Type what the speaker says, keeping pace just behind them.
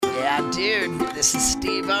Yeah, dude, this is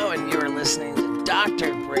Steve-O, and you're listening to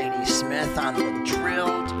Dr. Brady Smith on the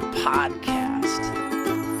Drilled Podcast.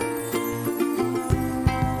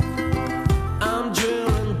 I'm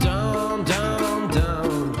drilling down, down,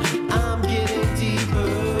 down. I'm getting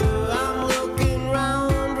deeper. I'm looking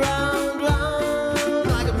round, round, round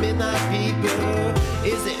like a midnight peeper.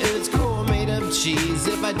 Is the Earth's core made of cheese?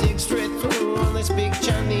 If I dig straight through on this big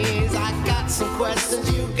Chinese, I got some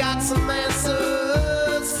questions, you got some answers.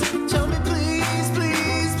 Tell me please,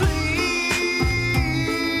 please, please.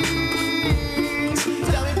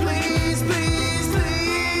 Tell me please, please,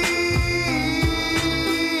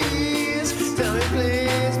 please. Tell me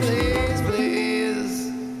please, please,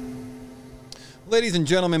 please. Ladies and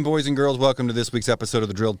gentlemen, boys and girls, welcome to this week's episode of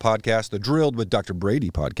the Drilled Podcast, the Drilled with Dr.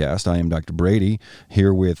 Brady podcast. I am Dr. Brady,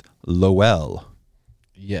 here with Lowell.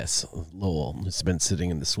 Yes, Lowell has been sitting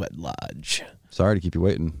in the sweat lodge. Sorry to keep you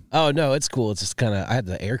waiting. Oh, no, it's cool. It's just kind of, I had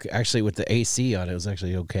the air, actually with the AC on, it was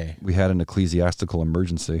actually okay. We had an ecclesiastical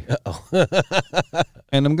emergency. Uh-oh.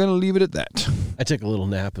 And I'm going to leave it at that. I took a little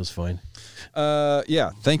nap. It was fine.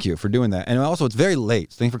 Yeah, thank you for doing that. And also, it's very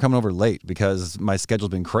late. Thanks for coming over late because my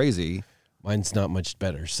schedule's been crazy. Mine's not much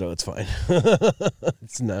better, so it's fine.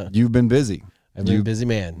 It's not. You've been busy. I've been a busy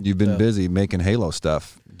man. You've been busy making Halo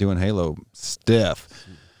stuff, doing Halo stuff.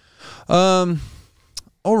 All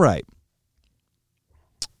right.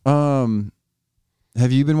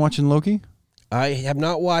 Have you been watching Loki? I have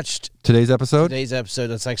not watched Today's episode? today's episode.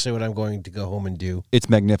 That's actually what I'm going to go home and do. It's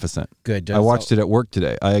magnificent. Good. I watched it at work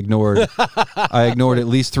today. I ignored at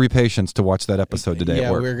least 3 patients to watch that episode today Yeah,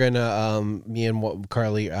 at work. we're gonna me and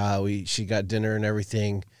Carly. She got dinner and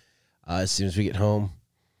everything. As soon as we get home,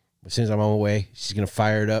 as soon as I'm on my way, she's gonna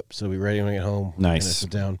fire it up. So we'll be ready when I get home. We're Nice. gonna sit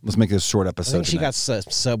down. Let's make this a short I episode. think she tonight. got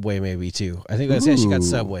Subway maybe too. I think that's it. She got Ooh.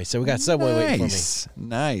 Subway. So we got Subway waiting for me.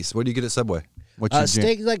 Nice. What do you get at Subway? What's your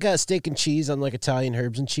Steak, like a steak and cheese on like Italian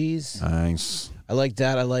herbs and cheese. Nice. I like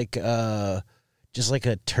that. I like just like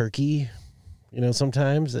a turkey. You know,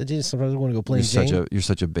 sometimes I want to go plain Jane. You're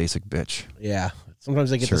such a basic bitch. Yeah.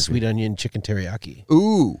 Sometimes I get the Turkey. sweet onion chicken teriyaki.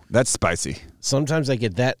 Ooh, that's spicy. Sometimes I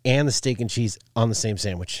get that and the steak and cheese on the same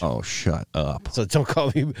sandwich. Oh, shut up. So don't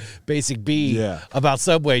call me Basic B Yeah. about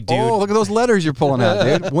Subway, dude. Oh, look at those letters you're pulling out,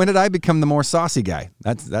 dude. When did I become the more saucy guy?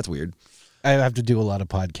 That's weird. I have to do a lot of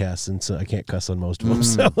podcasts, and so I can't cuss on most of them.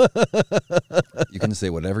 So You can say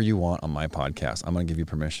whatever you want on my podcast. I'm going to give you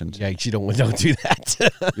permission. yeah, you don't do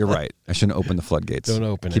that. You're right. I shouldn't open the floodgates. Don't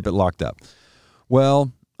open Keep it. it locked up.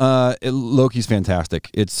 Well, Loki's fantastic.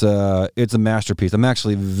 It's a masterpiece. I'm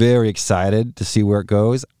actually very excited to see where it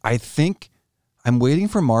goes. I think I'm waiting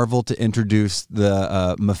for Marvel to introduce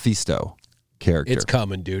the Mephisto character. It's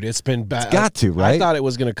coming, dude. It's been bad. It's got to, right? I thought it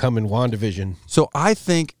was going to come in WandaVision. So I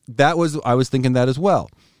think I was thinking that as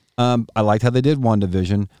well. I liked how they did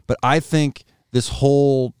WandaVision, but I think this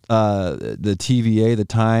whole the TVA, the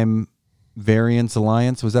Time Variance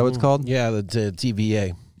Alliance, was that what it's called? Yeah, the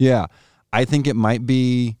TVA. Yeah. I think it might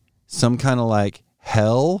be some kind of like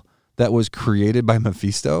hell that was created by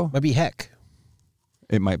Mephisto. Might be heck.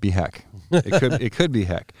 It might be heck. It could be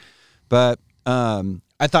heck. But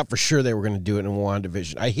I thought for sure they were going to do it in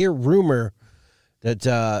WandaVision. I hear rumor that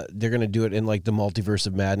they're going to do it in like the Multiverse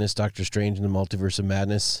of Madness, Doctor Strange in the Multiverse of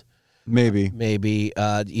Madness. maybe. Maybe,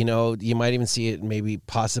 you might even see it maybe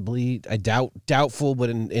possibly, doubtful, but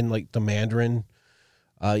in like the Mandarin,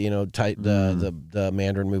 the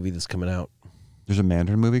Mandarin movie that's coming out. There's a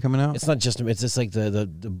Mandarin movie coming out? It's not just, it's just like the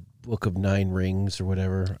Book of Nine Rings or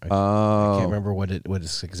whatever. I Oh. can't remember what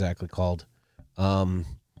it's exactly called.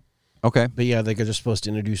 Okay. But yeah, they're just supposed to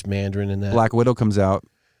introduce Mandarin in that. Black Widow comes out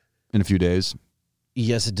in a few days.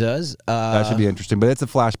 Yes, it does. That should be interesting. But it's a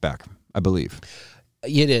flashback, I believe.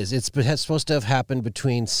 It is. It's supposed to have happened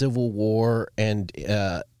between Civil War and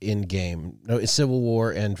Endgame. No, it's Civil War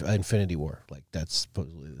and Infinity War. Like that's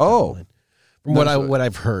supposedly the timeline. From what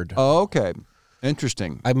I've heard. Oh, okay.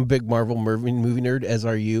 Interesting. I'm a big Marvel movie nerd, as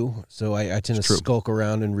are you. So I tend to true. skulk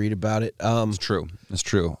around and read about it. It's true. It's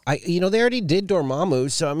true. They already did Dormammu,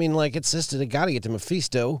 so I mean, like it's just they got to get to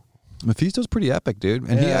Mephisto. Mephisto's pretty epic, dude.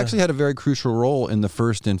 And he Yeah. actually had a very crucial role in the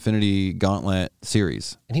first Infinity Gauntlet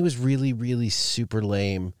series. And he was really, really super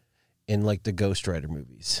lame in like the Ghost Rider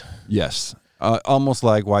movies. Yes. Almost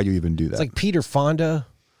like, why do you even do that? It's like Peter Fonda.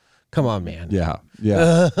 Come on, man. yeah.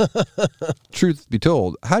 Yeah. Truth be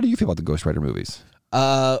told, how do you feel about the Ghost Rider movies?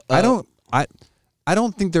 I I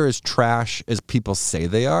don't think they're as trash as people say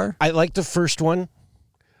they are. I like the first one.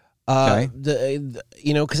 Okay.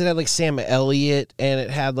 Because it had like Sam Elliott and it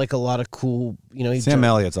had like a lot of cool, Sam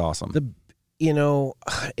Elliott's awesome.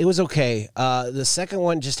 it was okay. The second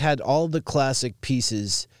one just had all the classic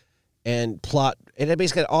pieces and plot. And it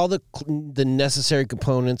basically got all the necessary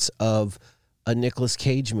components of a Nicolas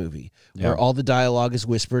Cage movie, where all the dialogue is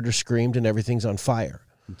whispered or screamed and everything's on fire.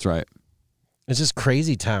 That's right. It's just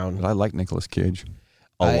crazy town. But I like Nicolas Cage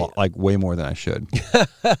a lot, like way more than I should.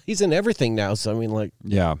 He's in everything now, so I mean, like,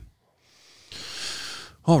 yeah.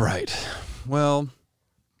 All right. Well,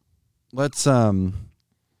 let's. I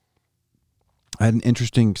had an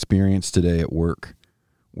interesting experience today at work,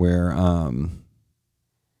 where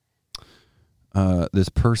this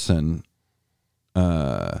person,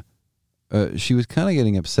 she was kind of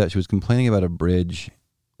getting upset. She was complaining about a bridge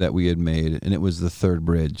that we had made, and it was the third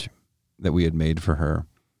bridge that we had made for her.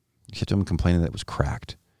 She kept on complaining that it was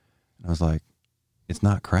cracked. And I was like, it's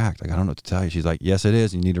not cracked. Like, I don't know what to tell you. She's like, yes, it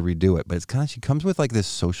is. You need to redo it. But it's kind of, she comes with like this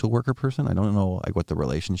social worker person. I don't know like what the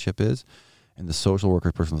relationship is. And the social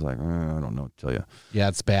worker person's like, I don't know what to tell you. yeah,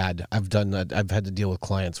 it's bad. I've done that. I've had to deal with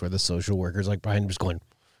clients where the social worker's like behind just going,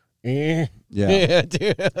 yeah,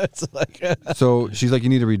 dude. It's like, So she's like, you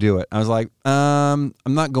need to redo it. I was like, I'm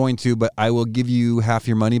not going to, but I will give you half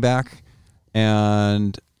your money back,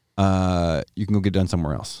 and you can go get done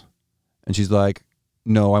somewhere else. And she's like,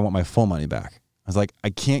 no, I want my full money back. I was like,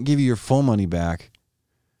 I can't give you your full money back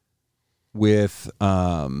with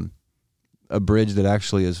a bridge that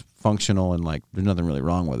actually is functional and like there's nothing really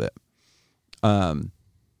wrong with it. And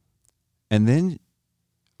then,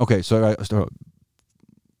 okay, so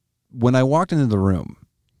when I walked into the room,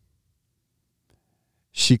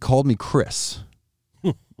 she called me Chris,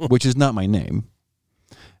 which is not my name.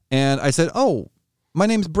 And I said, oh, my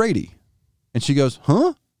name's Brady. And she goes,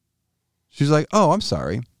 huh? She's like, oh, I'm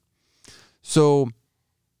sorry. So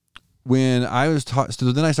when I was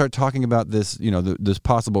so then I start talking about this, this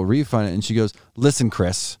possible refund, and she goes, listen,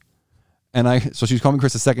 Chris. And so she's calling me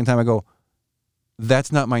Chris the second time. I go,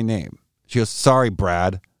 that's not my name. She goes, sorry,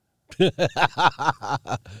 Brad. And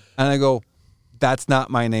I go, that's not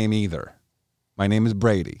my name either. My name is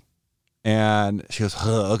Brady. And she goes,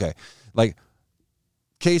 okay. Like,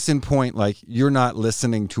 case in point, like, you're not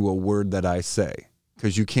listening to a word that I say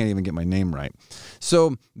because you can't even get my name right.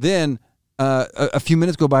 So then a few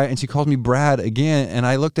minutes go by and she calls me Brad again. And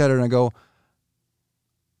I looked at her and I go,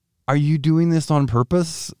 are you doing this on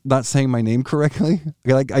purpose? Not saying my name correctly?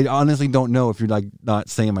 Like, I honestly don't know if you're like not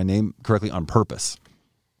saying my name correctly on purpose.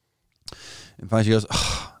 And finally she goes,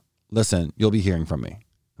 listen, you'll be hearing from me.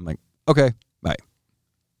 I'm like, okay, bye.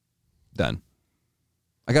 Done.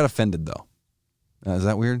 I got offended though. Is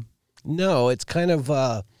that weird? no, it's kind of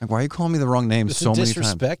Like, why are you calling me the wrong name it's so a many times?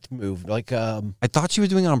 disrespect move. Like, I thought she was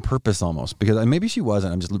doing it on purpose almost, because maybe she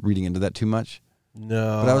wasn't. I'm just reading into that too much.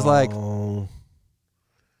 no. But I was like,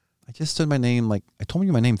 I just said my name, like, I told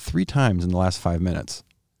you my name 3 times in the last 5 minutes.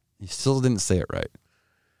 You still didn't say it right.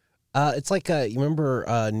 It's like, you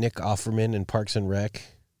remember Nick Offerman in Parks and Rec?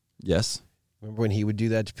 Yes. Remember when he would do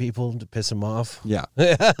that to people to piss them off? Yeah.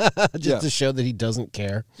 Just to show that he doesn't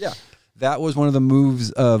care. Yeah. That was one of the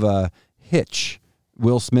moves of Hitch.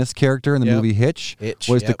 Will Smith's character in the movie Hitch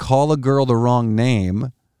was to call a girl the wrong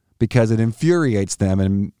name because it infuriates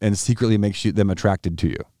them and secretly makes them attracted to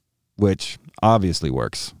you, which obviously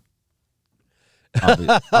works.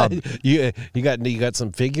 You got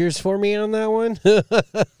some figures for me on that one?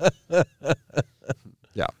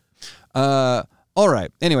 Yeah. All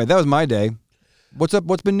right. Anyway, that was my day. What's up?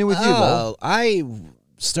 What's been new with you, Lowell? I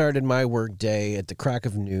started my work day at the crack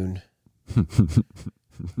of noon.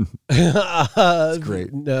 That's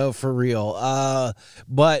great. No, for real.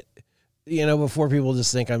 But before people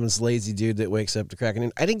just think I'm this lazy dude that wakes up to crack of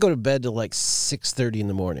noon, I didn't go to bed till like 6:30 in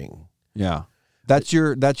the morning. Yeah, that's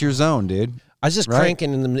your zone, dude. I was just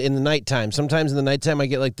cranking in the nighttime. Sometimes in the nighttime I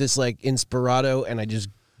get like this like inspirato and I just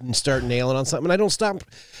start nailing on something. And I don't stop.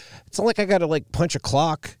 It's not like I got to like punch a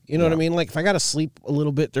clock. You know what I mean? Like if I got to sleep a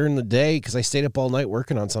little bit during the day because I stayed up all night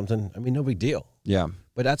working on something, I mean, no big deal. Yeah.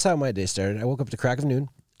 But that's how my day started. I woke up at the crack of noon.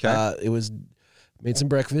 Okay. Made some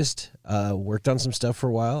breakfast, worked on some stuff for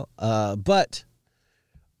a while.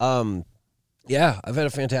 Yeah, I've had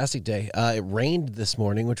a fantastic day. It rained this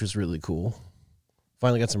morning, which was really cool.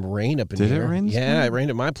 Finally got some rain up in here. Did it rain this morning? Yeah, it rained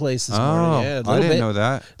at my place this morning. Yeah, I didn't know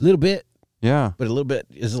that. A little bit, Yeah. but a little bit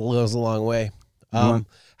goes a long way.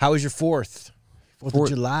 How was your 4th? 4th of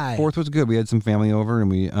July. 4th was good. We had some family over and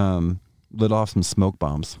we lit off some smoke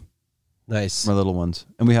bombs. Nice. My little ones.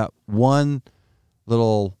 And we had one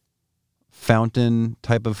little fountain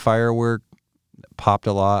type of firework that popped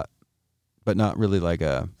a lot, but not really like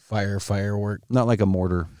a firework. Not like a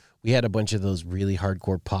mortar. We had a bunch of those really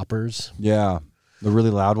hardcore poppers. Yeah. The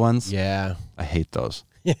really loud ones. Yeah. I hate those.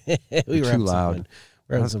 We were too loud.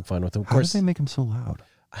 We're having some fun with them. Of How course, do they make them so loud?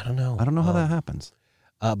 I don't know. I don't know how that happens.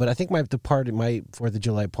 But I think my 4th of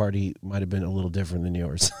July party might have been a little different than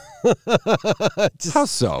yours. How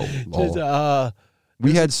so?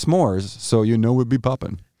 We had s'mores, so we'd be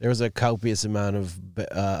popping. There was a copious amount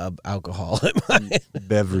of alcohol at mine.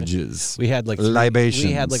 Beverages. We had like libations.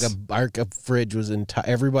 We had like a fridge was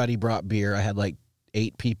everybody brought beer. I had like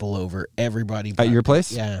 8 people over. Everybody at your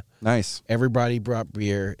place? Yeah. Nice. Everybody brought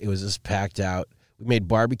beer. It was just packed out. We made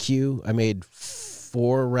barbecue. I made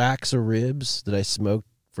 4 racks of ribs that I smoked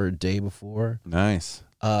for a day before. Nice.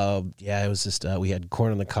 It was just we had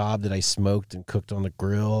corn on the cob that I smoked and cooked on the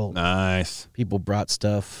grill. Nice. People brought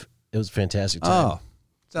stuff. It was a fantastic time. Oh,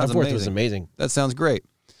 sounds My 4th amazing. was amazing. That sounds great.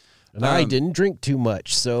 And I didn't drink too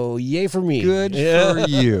much, so yay for me. Good for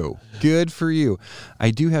you. Good for you.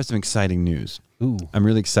 I do have some exciting news. Ooh. I'm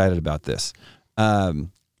really excited about this.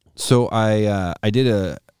 So I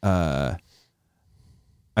did I've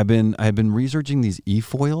been researching these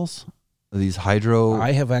e-foils, these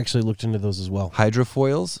I have actually looked into those as well.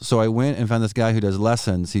 hydrofoils. So I went and found this guy who does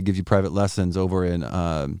lessons. He gives you private lessons over in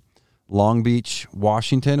Long Beach,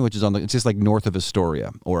 Washington, which is it's just like north of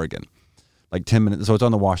Astoria, Oregon, like 10 minutes. So it's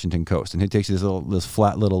on the Washington coast, and he takes you to this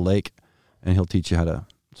flat little lake, and he'll teach you how to.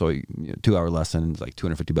 So 2-hour lesson is like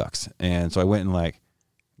 $250, and so I went and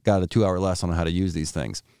got a 2-hour lesson on how to use these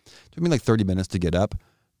things. It took me like 30 minutes to get up,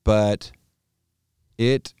 but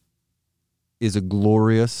it is a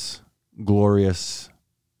glorious, glorious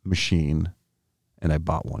machine, and I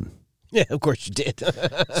bought one. Yeah, of course you did.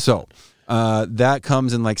 So that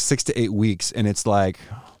comes in like 6 to 8 weeks, and it's like,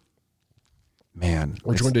 man.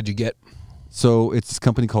 Which one did you get? So it's this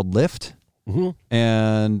company called Lift,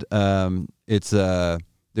 and it's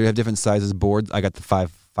they have different sizes boards. I got the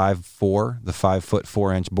 5'4", the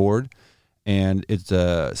 5'4" board, and it's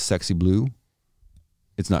Sexy Blue.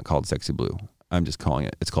 It's not called Sexy Blue. I'm just calling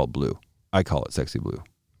it. It's called Blue. I call it Sexy Blue,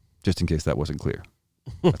 just in case that wasn't clear.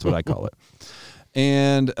 That's what I call it.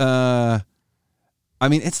 And I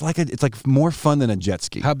mean, it's like more fun than a jet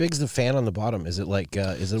ski. How big's the fan on the bottom? Is it like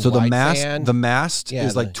is it a So wide the mast, fan? the mast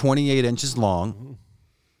is like 28 inches long,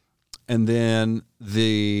 and then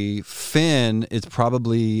the fin is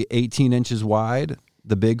probably 18 inches wide.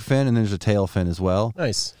 The big fin, and there's a tail fin as well.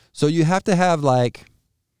 Nice. So you have to have like,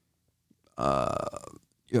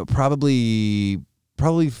 probably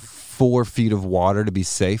 4 feet of water to be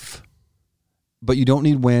safe. But you don't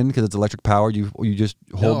need wind because it's electric powered. You just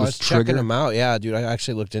hold this trigger. Checking them out. Yeah, dude. I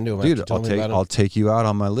actually looked into them. Dude, I'll take you out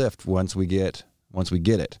on my lift once we get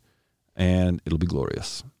it, and it'll be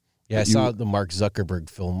glorious. Yeah, I saw the Mark Zuckerberg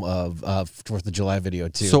film of 4th of July video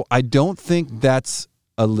too. So I don't think that's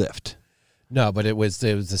a lift. No, but it was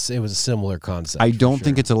a similar concept. I don't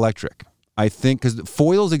think it's electric. I think because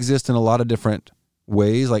foils exist in a lot of different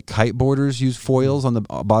ways. Like kiteboarders use foils on the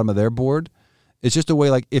bottom of their board. It's just a way,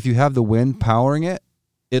 like, if you have the wind powering it,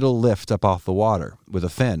 it'll lift up off the water with a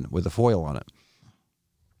fin, with a foil on it.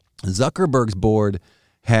 Zuckerberg's board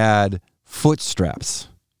had foot straps,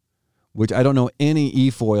 which I don't know any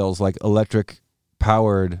e-foils, like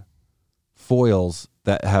electric-powered foils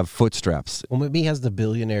that have foot straps. Well, maybe he has the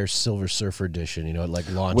Billionaire Silver Surfer edition, it like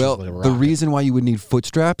launches well, like a rocket. The reason why you would need foot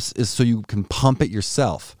straps is so you can pump it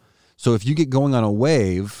yourself. So if you get going on a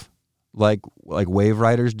wave, like wave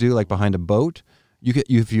riders do, like behind a boat,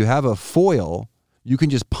 if you have a foil, you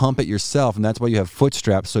can just pump it yourself, and that's why you have foot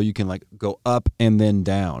straps, so you can like go up and then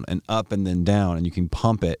down and up and then down, and you can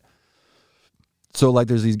pump it. So like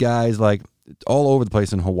there's these guys like all over the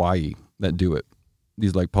place in Hawaii that do it.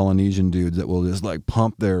 These like Polynesian dudes that will just like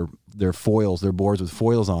pump their foils, their boards with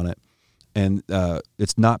foils on it, and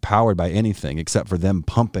it's not powered by anything except for them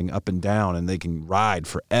pumping up and down, and they can ride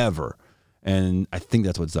forever. And I think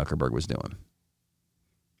that's what Zuckerberg was doing.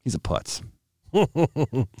 He's a putz.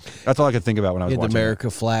 That's all I could think about when I was watching the America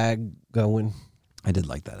flag going. I did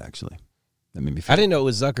like that, actually. That made me feel. I didn't know it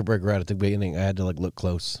was Zuckerberg right at the beginning. I had to like look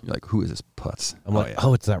close. You're like, who is this putz? I'm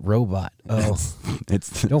it's that robot. Oh,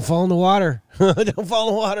 it's don't fall in the water. Don't fall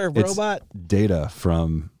in the water, robot. Data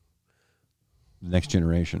from the Next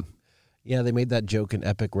Generation. Yeah, they made that joke in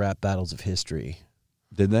Epic Rap Battles of History.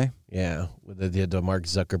 Did they? Yeah, with the Mark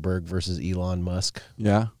Zuckerberg versus Elon Musk.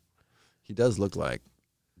 Yeah, he does look like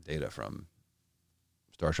Data from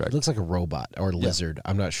Star Trek. It looks like a robot or a lizard.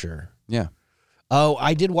 I'm not sure. Yeah. Oh,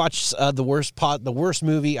 I did watch the worst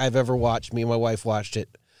movie I've ever watched. Me and my wife watched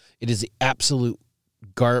it. It is the absolute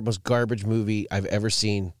most garbage movie I've ever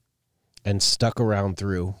seen and stuck around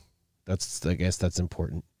through. I guess that's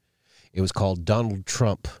important. It was called Donald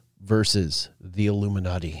Trump versus the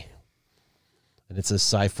Illuminati. And it's a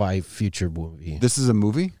sci-fi future movie. This is a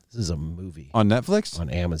movie? This is a movie. On Netflix? On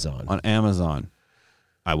Amazon. On Amazon.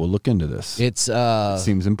 I will look into this. It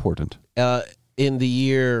seems important. in the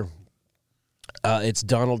year, it's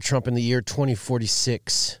Donald Trump in the year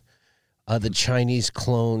 2046. The Chinese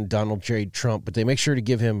clone Donald J. Trump, but they make sure to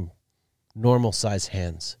give him normal size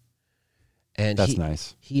hands. And That's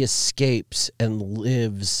nice. He escapes and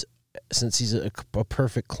lives, since he's a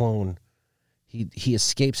perfect clone, he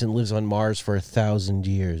escapes and lives on Mars for 1,000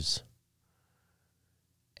 years.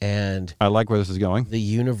 And I like where this is going. the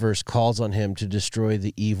universe calls on him to destroy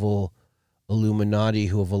the evil Illuminati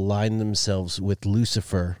who have aligned themselves with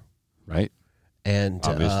Lucifer. Right? And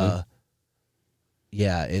Obviously.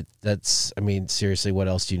 I mean, seriously, what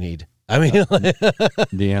else do you need? I mean,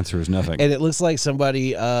 The answer is nothing. and it looks like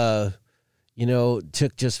somebody, took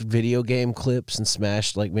just video game clips and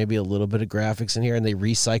smashed like maybe a little bit of graphics in here, and they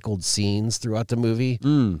recycled scenes throughout the movie,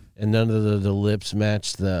 and none of the lips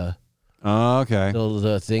matched the Okay.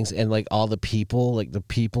 the things, and like all the people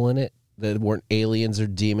in it that weren't aliens or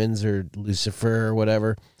demons or Lucifer or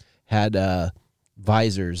whatever had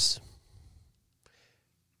visors.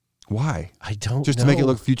 Why? I don't Just know. to make it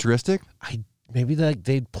look futuristic? Maybe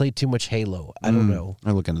they played too much Halo. I don't know.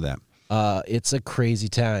 I'll look into that. It's a crazy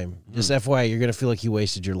time. Just FYI, you're gonna feel like you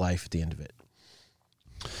wasted your life at the end of it.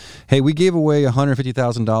 Hey, we gave away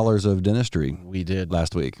 $150,000 of dentistry We did.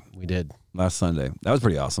 last week, We did. last Sunday. That was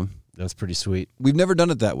pretty awesome. That's pretty sweet. We've never done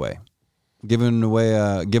it that way. Giving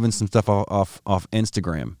some stuff off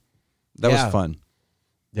Instagram. That Yeah. was fun.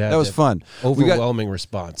 Yeah, That was fun. Overwhelming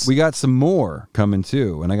response. We got some more coming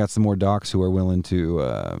too, and I got some more docs who are willing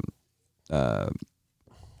to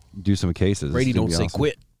do some cases. Brady, It's gonna don't be say awesome.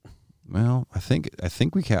 quit. Well, I think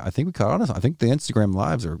we caught on. I think the Instagram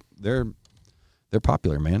lives they're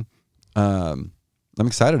popular, man. I'm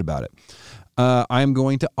excited about it. I am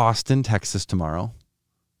going to Austin, Texas tomorrow.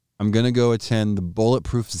 I'm going to go attend the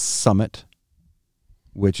Bulletproof Summit,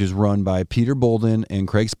 which is run by Peter Bolden and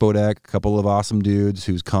Craig Spodak, a couple of awesome dudes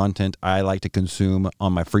whose content I like to consume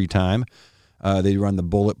on my free time. They run the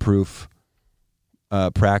Bulletproof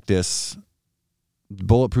Dental Practice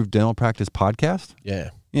podcast. Yeah.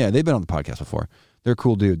 Yeah, they've been on the podcast before. They're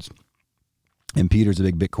cool dudes. And Peter's a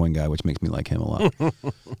big Bitcoin guy, which makes me like him a lot.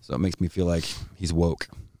 So it makes me feel like he's woke.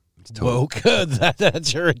 It's Woke.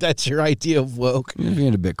 That's your idea of woke. If you're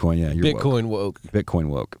into Bitcoin, yeah, you're Bitcoin woke. Bitcoin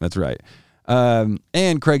woke. That's right.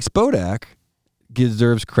 And Craig Spodak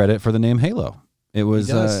deserves credit for the name Halo. It was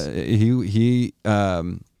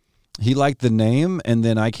he liked the name, and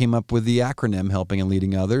then I came up with the acronym, helping and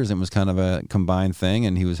leading others. It was kind of a combined thing,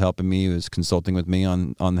 and he was helping me. He was consulting with me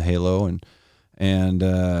on the Halo, and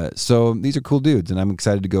so these are cool dudes, and I'm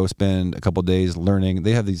excited to go spend a couple of days learning.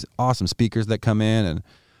 They have these awesome speakers that come in, and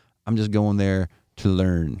I'm just going there to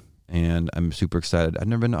learn, and I'm super excited. I've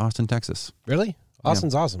never been to Austin, Texas. Really?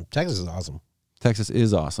 Austin's awesome. Texas is awesome. Texas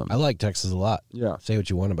is awesome. I like Texas a lot. Yeah. Say what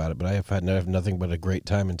you want about it, but I have had nothing but a great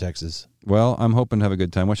time in Texas. Well, I'm hoping to have a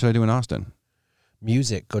good time. What should I do in Austin?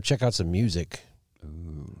 Music. Go check out some music.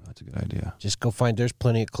 Ooh, that's a good idea. Just go find. There's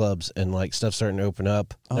plenty of clubs and like stuff starting to open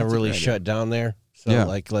up. Oh, Never that's a really good idea. shut down there. So Yeah.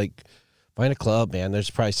 like find a club, man. There's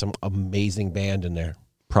probably some amazing band in there.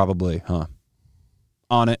 Probably, huh?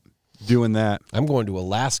 On it. Doing that. I'm going to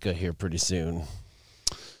Alaska here pretty soon.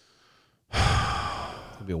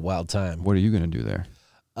 It'll be a wild time. What are you going to do there?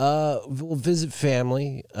 We'll visit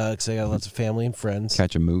family because I got lots of family and friends.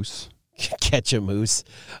 Catch a moose? Catch a moose.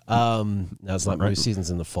 No, it's not Right. moose season's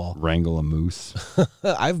in the fall. Wrangle a moose?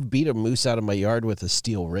 I've beat a moose out of my yard with a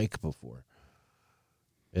steel rake before.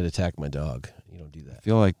 It attacked my dog. You don't do I that.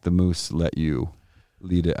 feel like the moose let you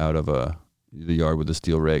lead it out of the yard with a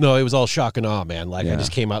steel rake. No, it was all shock and awe, man. Like I Yeah.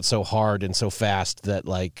 just came out so hard and so fast that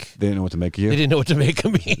like They didn't know what to make of you? they didn't know what to make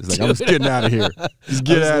of me. It's like, I'm just getting out of here. Just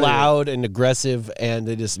get I was out of loud and aggressive, and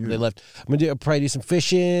they left. I'm gonna probably do some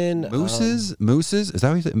fishing. here. Mooses? Mooses? Is that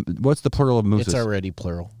what you said? What's the plural of mooses? It's already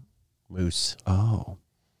plural. Moose. Oh.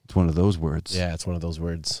 It's one of those words. Yeah, it's one of those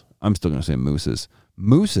words. I'm still going to say mooses.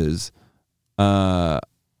 Mooses are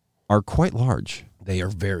quite large. They are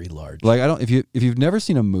very large. Like if you've never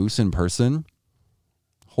seen a moose in person,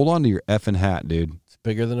 hold on to your effing hat, dude. It's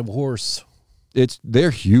bigger than a horse.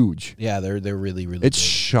 They're huge. Yeah, they're really really. It's big.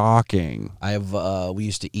 shocking. I have we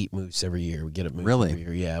used to eat moose every year. We get a moose Really? every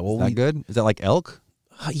year. Yeah. Well, Is that good? Is that like elk?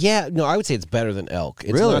 yeah. No, I would say it's better than elk.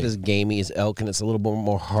 It's Really? not as gamey as elk, and it's a little bit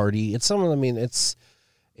more hardy. It's some. I mean, it's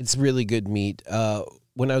really good meat.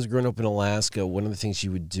 When I was growing up in Alaska, one of the things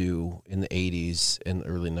you would do in the 80s and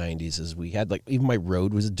early 90s is we had like even my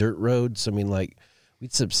road was a dirt road. So I mean, like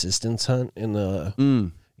we'd subsistence hunt in the.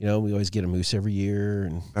 You know, we always get a moose every year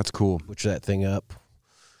and That's cool. butcher that thing up.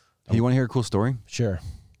 Hey, you want to hear a cool story? Sure.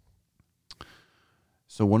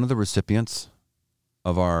 So one of the recipients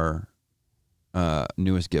of our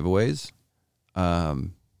newest giveaways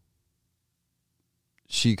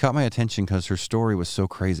she caught my attention because her story was so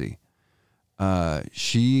crazy.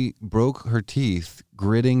 She broke her teeth,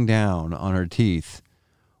 gritting down on her teeth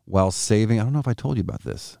while saving, I don't know if I told you about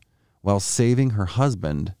this, while saving her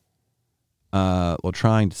husband,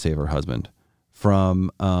 trying to save her husband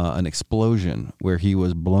from an explosion where he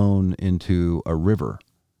was blown into a river.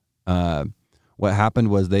 What happened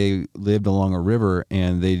was they lived along a river,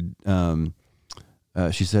 and they,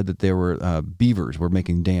 she said that there were beavers were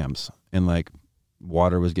making dams, and like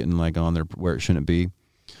water was getting like on there where it shouldn't be.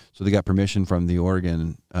 So they got permission from the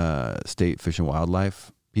Oregon State Fish and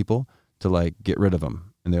Wildlife people to like get rid of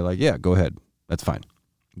them. And they're like, yeah, go ahead. That's fine.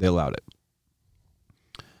 They allowed it.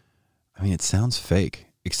 I mean, it sounds fake,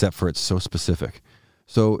 except for it's so specific.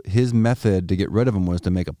 So his method to get rid of them was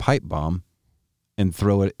to make a pipe bomb and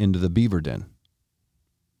throw it into the beaver den.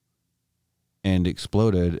 And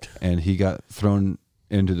exploded, and he got thrown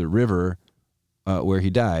into the river where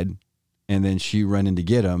he died. And then she ran in to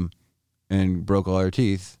get him and broke all her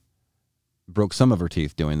teeth, broke some of her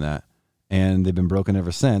teeth doing that. And they've been broken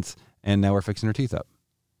ever since. And now we're fixing her teeth up.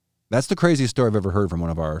 That's the craziest story I've ever heard from one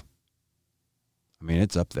of our, I mean,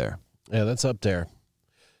 it's up there. Yeah, that's up there.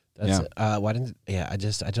 That's I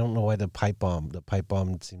don't know why the pipe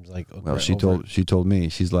bomb seems like, well, she told me,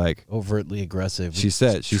 she's like overtly aggressive. She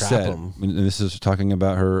said, and this is talking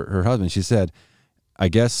about her husband. She said, I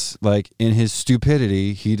guess like in his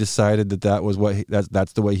stupidity, he decided that was what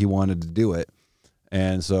that's the way he wanted to do it.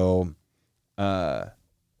 And so,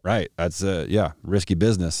 right. That's risky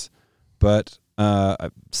business, but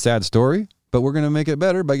a sad story, but we're going to make it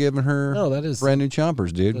better by giving her brand new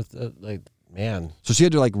chompers, dude. Like, man. So she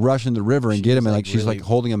had to like rush in the river and get him, and like she's like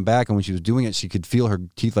holding him back, and when she was doing it, she could feel her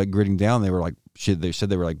teeth like gritting down. They were like, they said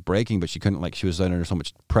they were like breaking, but she couldn't, like she was under so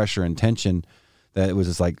much pressure and tension that it was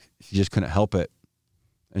just like she just couldn't help it.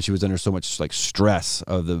 And she was under so much like stress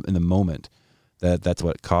in the moment that's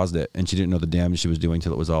what caused it, and she didn't know the damage she was doing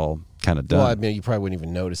till it was all kind of done. Well, I mean, you probably wouldn't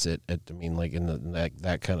even notice it. Like in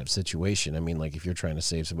that kind of situation. I mean, like if you're trying to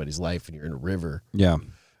save somebody's life and you're in a river. Yeah.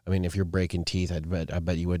 I mean, if you're breaking teeth, I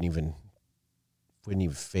bet you wouldn't even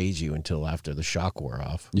phase you until after the shock wore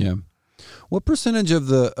off. Yeah. What percentage of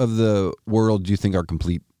the world do you think are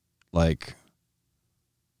complete, like,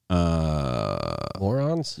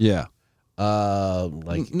 morons? Yeah.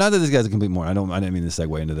 Like, not that this guy's a complete moron. I didn't mean to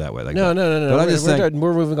segue into that way. Like, no. But I'm just saying,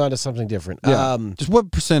 we're moving on to something different. Yeah. Just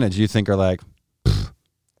what percentage do you think are like,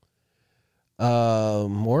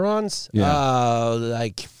 morons? Yeah.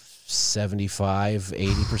 Like 75,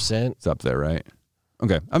 80%. It's up there, right?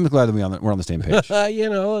 Okay, I'm glad that we're on the same page.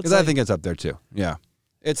 Because I think it's up there too. Yeah,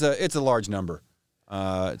 it's a large number.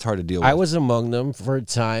 It's hard to deal with. I was among them for a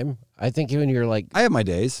time. I think even you're like, I have my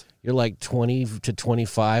days. You're like 20 to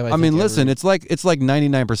 25. I mean, listen, it's like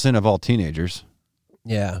 99% of all teenagers.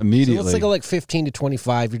 Yeah, immediately. So let's say like 15 to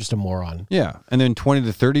 25. You're just a moron. Yeah, and then 20 to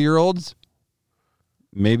 30-year-olds,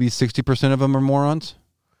 maybe 60% of them are morons.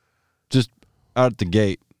 Just out the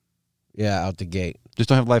gate. Yeah, out the gate. Just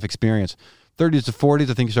don't have life experience. 30s to 40s,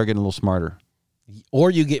 I think you start getting a little smarter.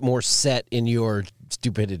 Or you get more set in your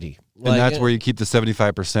stupidity. And that's where you keep the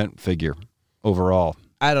 75% figure overall.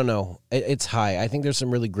 I don't know. It's high. I think there's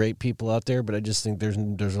some really great people out there, but I just think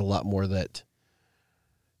there's a lot more that,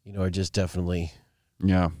 are just definitely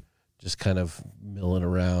just kind of milling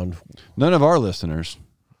around. None of our listeners.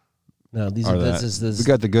 No, this we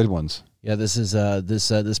got the good ones. Yeah, this is this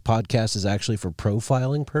podcast is actually for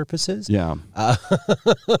profiling purposes. Yeah.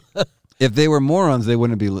 If they were morons, they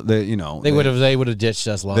wouldn't be. They would have ditched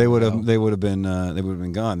us long. They would have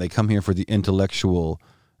been gone. They come here for the intellectual,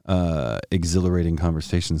 exhilarating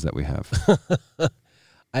conversations that we have.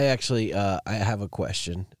 I actually I have a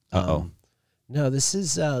question. No, this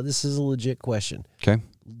is a legit question. Okay.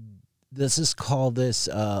 This is called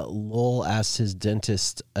Lowell asked his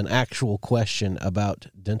dentist an actual question about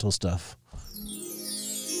dental stuff.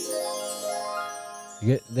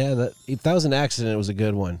 If that was an accident, it was a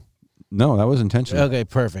good one. No, that was intentional. Okay,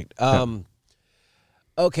 perfect.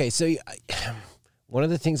 Okay, so one of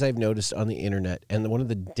the things I've noticed on the internet, and one of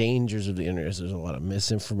the dangers of the internet, is there's a lot of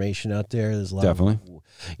misinformation out there. There's a lot of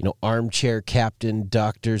armchair captain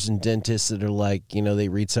doctors and dentists that are like, they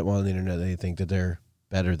read something on the internet, they think that they're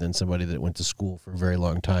better than somebody that went to school for a very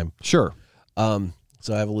long time. Sure.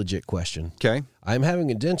 So I have a legit question. Okay. I'm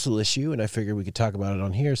having a dental issue, and I figured we could talk about it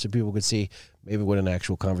on here so people could see maybe what an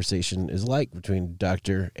actual conversation is like between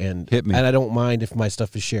doctor and... Hit me. And I don't mind if my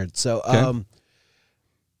stuff is shared. So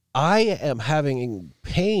I am having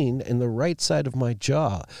pain in the right side of my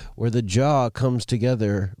jaw, where the jaw comes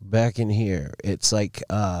together back in here. It's like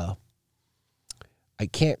I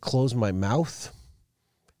can't close my mouth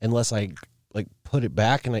unless I put it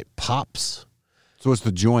back and it pops. So it's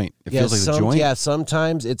the joint. It feels like the joint? Yeah,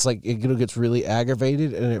 sometimes it's like it gets really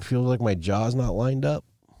aggravated and it feels like my jaw's not lined up.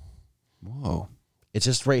 Whoa. It's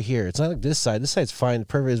just right here. It's not like this side. This side's fine.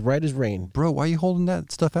 Perfect. It's right as rain. Bro, why are you holding that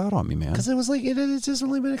stuff out on me, man? Because it was like, it's just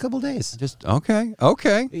only been a couple days. Just, okay.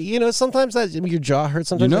 You know, sometimes your jaw hurts.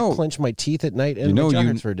 Sometimes I clench my teeth at night and my jaw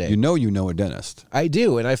hurts for a day. You know a dentist. I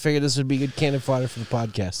do, and I figured this would be good cannon fodder for the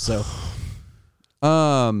podcast. So,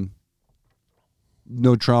 no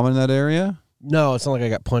trauma in that area? no, it's not like I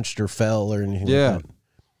got punched or fell or anything Yeah. like that.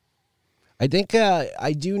 I think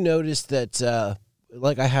I do notice that,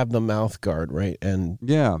 like I have the mouth guard, right? And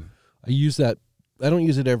Yeah. I use that. I don't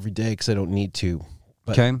use it every day because I don't need to.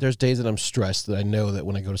 But Okay. there's days that I'm stressed that I know that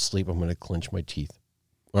when I go to sleep, I'm going to clench my teeth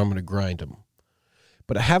or I'm going to grind them.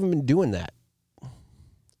 But I haven't been doing that.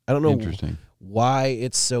 I don't know Interesting. why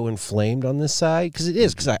it's so inflamed on this side. Because it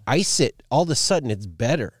is. Because I ice it. All of a sudden, it's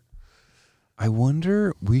better. I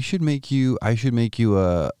wonder, I should make you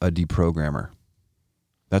a deprogrammer.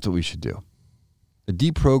 That's what we should do. A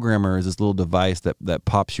deprogrammer is this little device that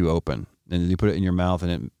pops you open, and you put it in your mouth,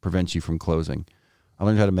 and it prevents you from closing. I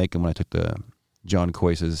learned how to make them when I took the John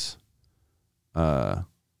Coyce's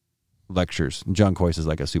lectures. John Coyce is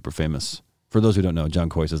like a super famous. For those who don't know, John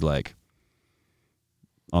Coyce is like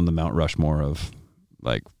on the Mount Rushmore of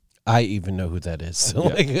like. I even know who that is.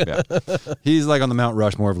 So Yeah. He's like on the Mount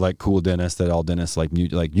Rushmore of like cool dentists that all dentists like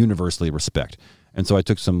universally respect. And so I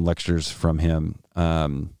took some lectures from him,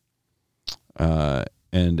 and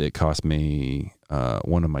it cost me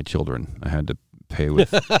one of my children. I had to pay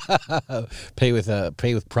with pay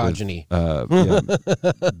with progeny.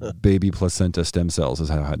 Baby placenta stem cells is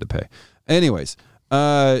how I had to pay. Anyways,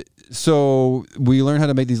 so we learned how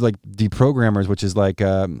to make these like deprogrammers, which is like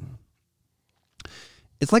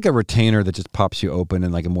it's like a retainer that just pops you open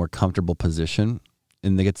in like a more comfortable position,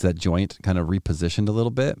 and it gets that joint kind of repositioned a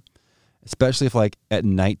little bit. Especially if like at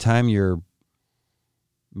nighttime you're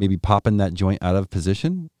maybe popping that joint out of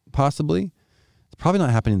position, possibly. It's probably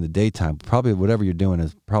not happening in the daytime. Probably whatever you're doing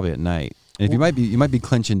is probably at night. And if you might be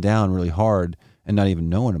clenching down really hard and not even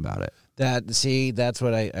knowing about it. That's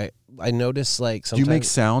what I notice. Like Do sometimes you make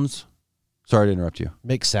sounds? Sorry to interrupt you.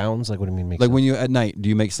 make sounds. Like what do you mean? Make Like sounds? when you at night, do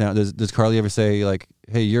you make sound? Does Carly ever say like,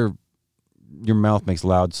 "Hey, your mouth makes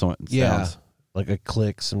loud sounds"? Yeah, like a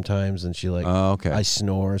click sometimes, and she like. Oh, okay. I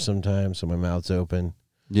snore sometimes, so my mouth's open.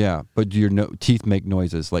 Yeah, but do your teeth make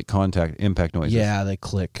noises like impact noises? Yeah, they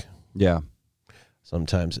click Yeah.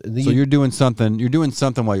 sometimes. So you're doing something. You're doing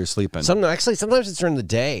something while you're sleeping. Sometimes it's during the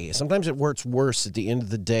day. Sometimes it works worse at the end of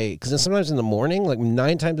the day. Because then sometimes in the morning, like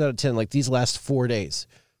 9 times out of 10, like these last 4 days,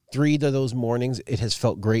 3 of those mornings, it has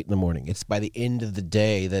felt great in the morning. It's by the end of the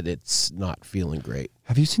day that it's not feeling great.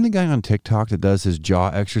 Have you seen the guy on TikTok that does his jaw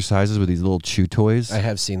exercises with these little chew toys? I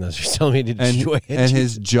have seen those. You're telling me to enjoy it. And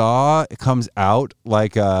his jaw comes out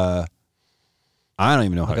like I don't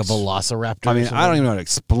even know how like a to velociraptor. I mean, I don't even know how to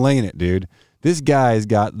explain it, dude. This guy's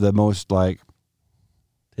got the most like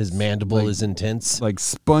His mandible is intense. like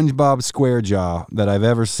SpongeBob square jaw that I've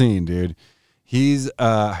ever seen, dude. He's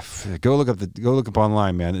go look up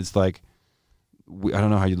online, man. It's like I don't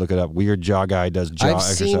know how you look it up. Weird jaw guy does jaw I've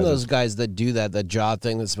exercises. seen those guys that do that jaw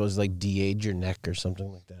thing that's supposed to like de-age your neck or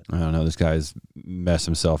something like that. I don't know. This guy's messed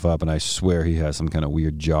himself up, and I swear he has some kind of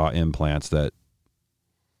weird jaw implants that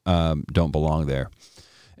don't belong there.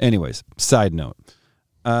 Anyways, side note.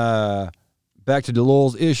 Back to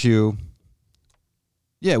DeLowell's issue.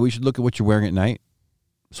 Yeah, we should look at what you're wearing at night.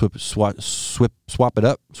 Swap it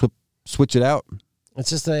up. Switch it out. It's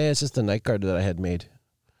just a night guard that I had made.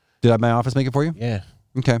 Did my office make it for you? Yeah.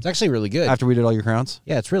 Okay. It's actually really good. After we did all your crowns?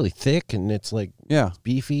 Yeah, it's really thick and it's like Yeah.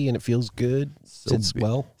 beefy and it feels good. Sits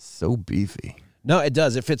well. So beefy. No, it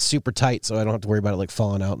does. It fits super tight, so I don't have to worry about it like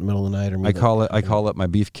falling out in the middle of the night or. I call it my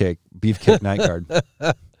beefcake night guard.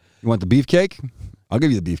 You want the beefcake? I'll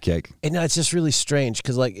give you the beefcake. And no, it's just really strange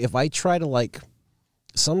because like if I try to like,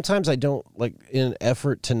 sometimes I don't like in an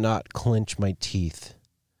effort to not clench my teeth,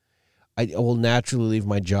 I will naturally leave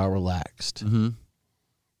my jaw relaxed. Mm-hmm.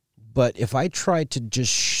 But if I try to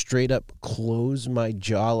just straight up close my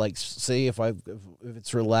jaw, like say if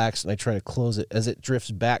it's relaxed and I try to close it as it drifts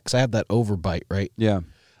back, because I have that overbite, right? Yeah.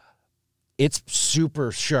 It's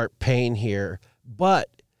super sharp pain here. But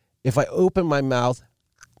if I open my mouth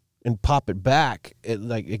and pop it back,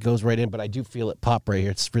 it goes right in. But I do feel it pop right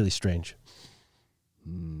here. It's really strange.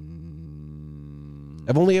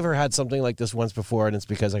 I've only ever had something like this once before, and it's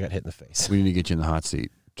because I got hit in the face. We need to get you in the hot seat.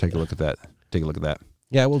 Take a look at that.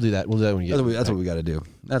 Yeah, we'll do that. We'll do that when you get That's what we got to do.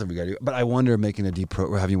 That's what we got to do. But I wonder if making a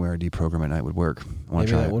having you wear a deprogram at night would work. I want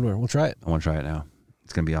to try it. We'll try it. I want to try it now.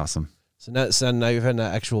 It's going to be awesome. So now you've had an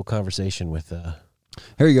actual conversation with.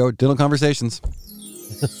 Here you go. Dental Conversations.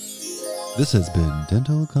 This has been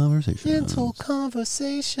Dental Conversation. Dental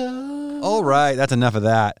Conversation. All right, that's enough of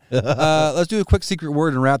that. Let's do a quick secret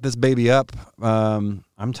word and wrap this baby up. I'm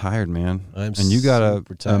tired, man. And you got an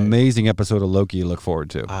amazing episode of Loki to look forward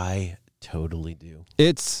to. I totally do.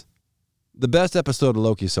 It's the best episode of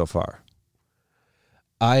Loki so far.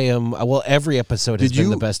 I am. Well, every episode has been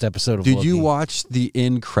the best episode of Loki. Did you watch the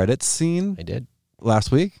end credits scene? I did.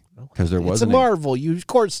 Last week? Because there wasn't. It's a Marvel. You of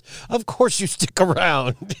course you stick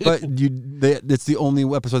around. But it's the only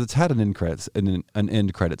episode that's had an end credits an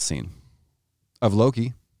end credits scene of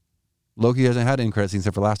Loki. Loki hasn't had an end credits scene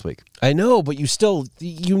except for last week. I know, but you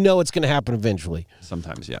know it's going to happen eventually.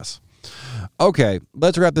 Sometimes, yes. Okay,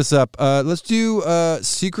 let's wrap this up. Let's do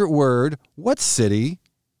secret word. What city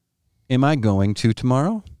am I going to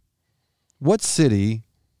tomorrow? What city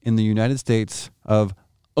in the United States of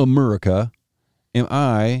America am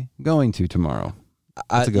I going to tomorrow?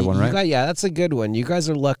 That's a good one, right? Yeah, that's a good one. You guys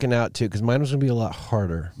are lucking out, too, because mine was going to be a lot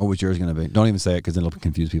harder. What was yours going to be? Don't even say it, because then it'll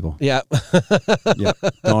confuse people. Yeah. Yeah,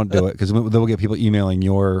 don't do it, because then we'll get people emailing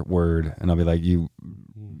your word, and I'll be like, you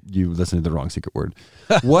listened to the wrong secret word.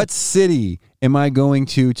 What city am I going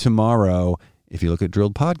to tomorrow? If you look at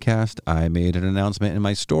Drilled Podcast, I made an announcement in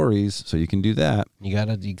my stories, so you can do that.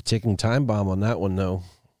 You taking time bomb on that one, though.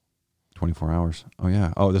 24 hours. Oh,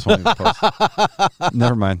 yeah. Oh, this won't even post.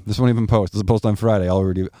 Never mind. This won't even post. This will post on Friday. I'll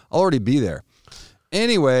already be there.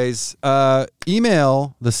 Anyways,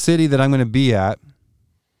 email the city that I'm going to be at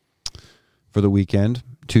for the weekend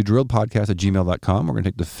to drilledpodcast@gmail.com. We're going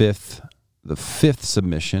to take the fifth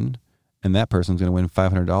submission, and that person's going to win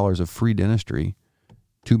 $500 of free dentistry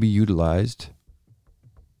to be utilized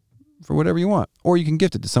for whatever you want. Or you can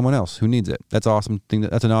gift it to someone else who needs it. That's awesome thing.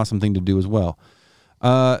 That's an awesome thing to do as well.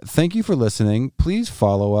 Thank you for listening. Please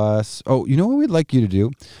follow us. Oh, you know what we'd like you to do?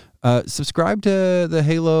 Subscribe to the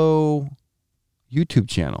Halo YouTube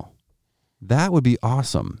channel. That would be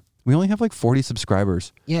awesome. We only have like 40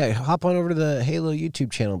 subscribers. Yeah, hop on over to the Halo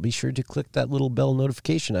YouTube channel. Be sure to click that little bell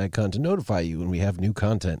notification icon to notify you when we have new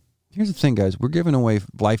content. Here's the thing, guys. We're giving away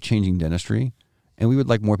life-changing dentistry, and we would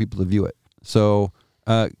like more people to view it. So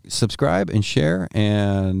subscribe and share,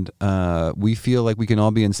 and we feel like we can all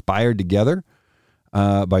be inspired together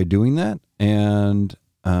by doing that, and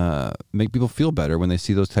make people feel better when they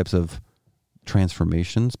see those types of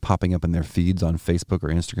transformations popping up in their feeds on Facebook or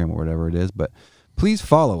Instagram or whatever it is. But please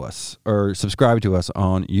follow us or subscribe to us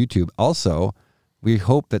on YouTube. Also, we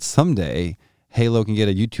hope that someday Halo can get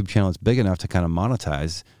a YouTube channel that's big enough to kind of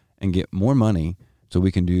monetize and get more money so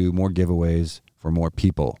we can do more giveaways for more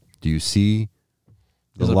people. Do you see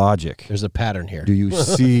the logic? There's a pattern here. Do you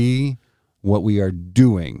see what we are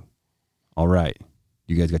doing? All right.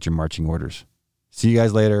 You guys got your marching orders. See you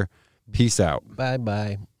guys later. Peace out.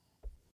 Bye-bye.